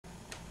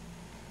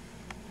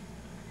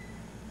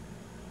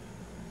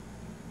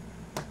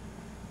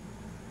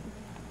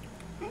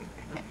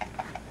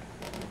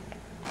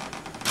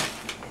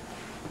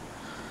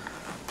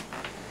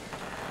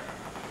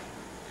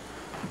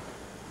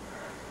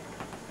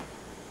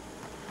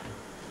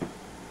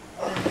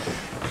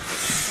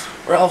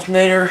Ralph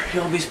Nader,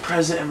 he'll be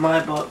present in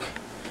my book.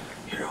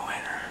 You're a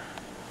winner.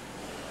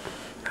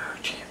 You're a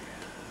champion.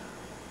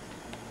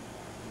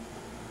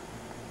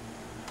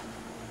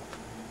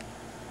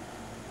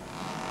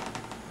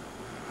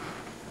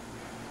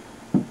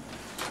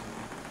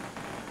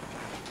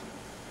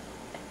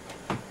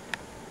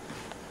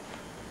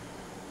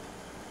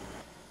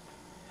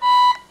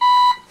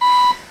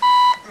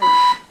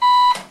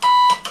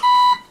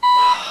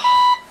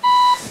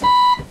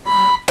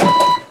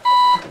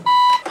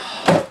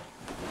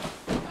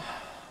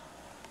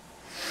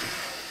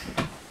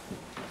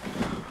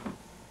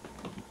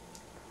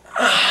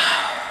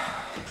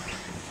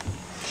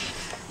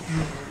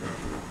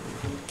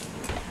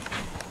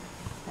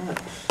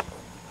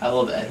 I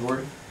love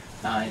Edward.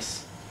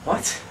 Nice.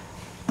 What?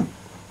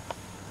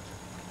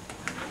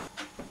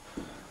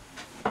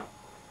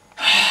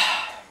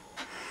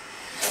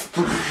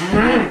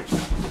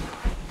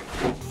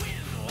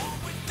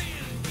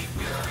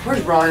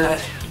 Where's Brian at? I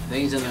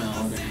think he's in the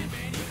elevator.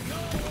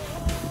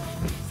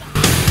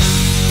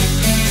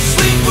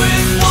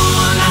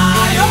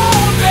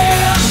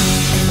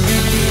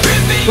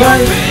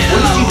 Brian, what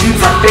did you do to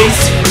my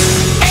face?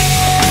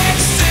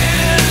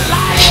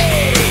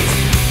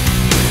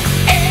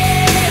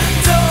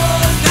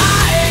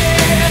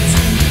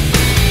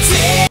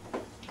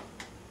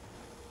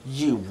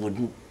 You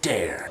wouldn't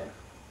dare.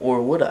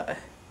 Or would I?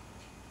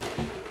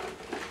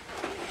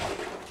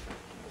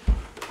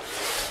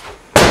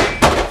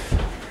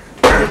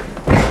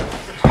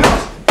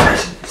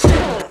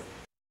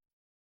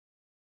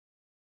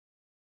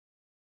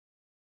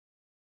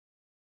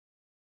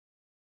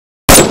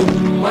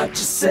 What you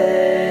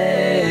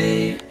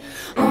say?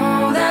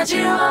 Oh, that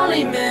you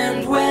only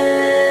meant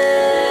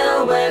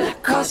well, well,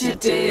 'cause you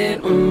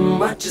did.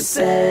 What you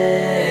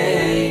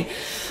say?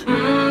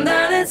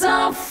 That it's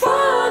all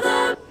for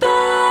the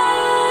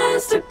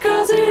best,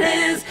 'cause it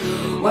is.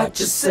 What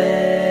you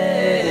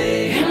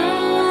say?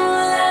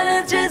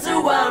 That it's just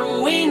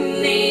what we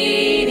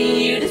need.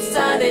 You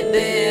decided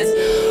this.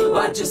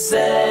 What you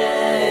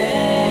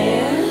say?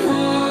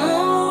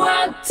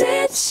 What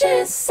did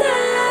she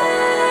say?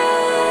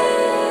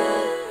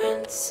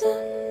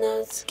 Some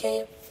notes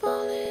keep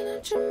falling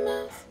out your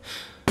mouth.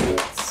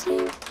 It's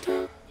sweet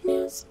talk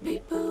news.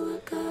 People are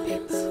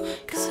calling.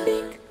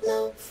 Speak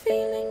no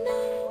feeling,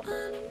 no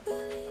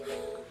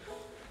unbelieving.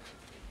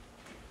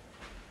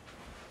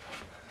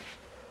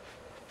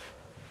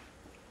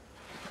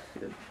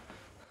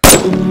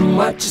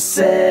 What you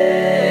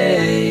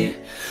say?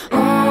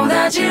 Oh,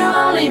 that you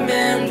only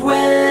meant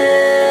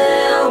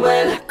well,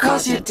 well,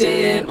 'cause you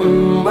did.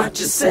 What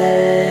you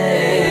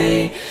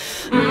say?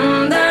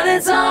 That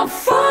it's all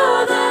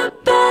for the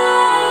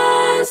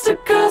best,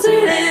 'cause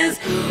it is.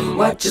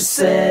 What you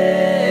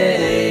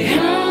say?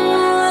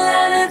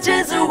 That it's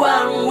just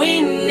what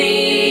we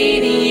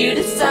need. You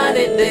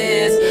decided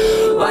this.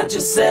 What you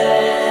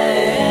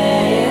say?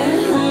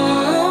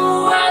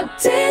 What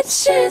did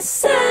she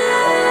say?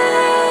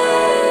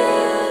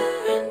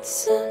 And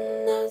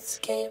some notes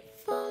keep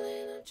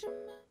falling out your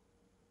mouth.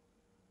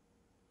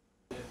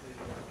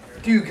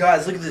 Dude,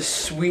 guys, look at this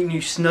sweet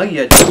new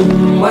Snuggie.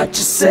 What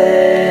you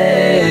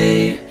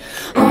say?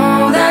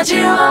 Oh, that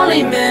you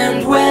only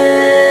meant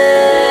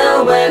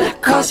well, well,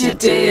 'cause you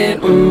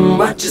did.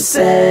 What you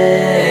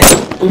say?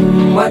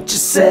 What you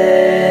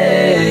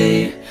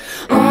say?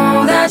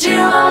 Oh, that you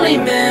only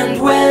meant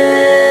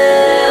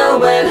well,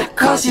 well,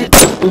 'cause you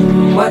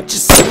did. What you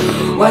say?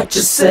 What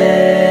you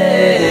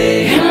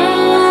say?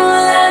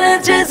 That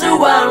it's just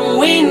what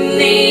we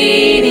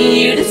need.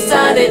 You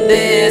decided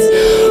this.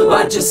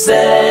 What you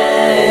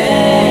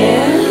say?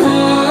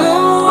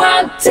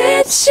 What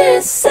did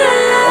she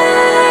say?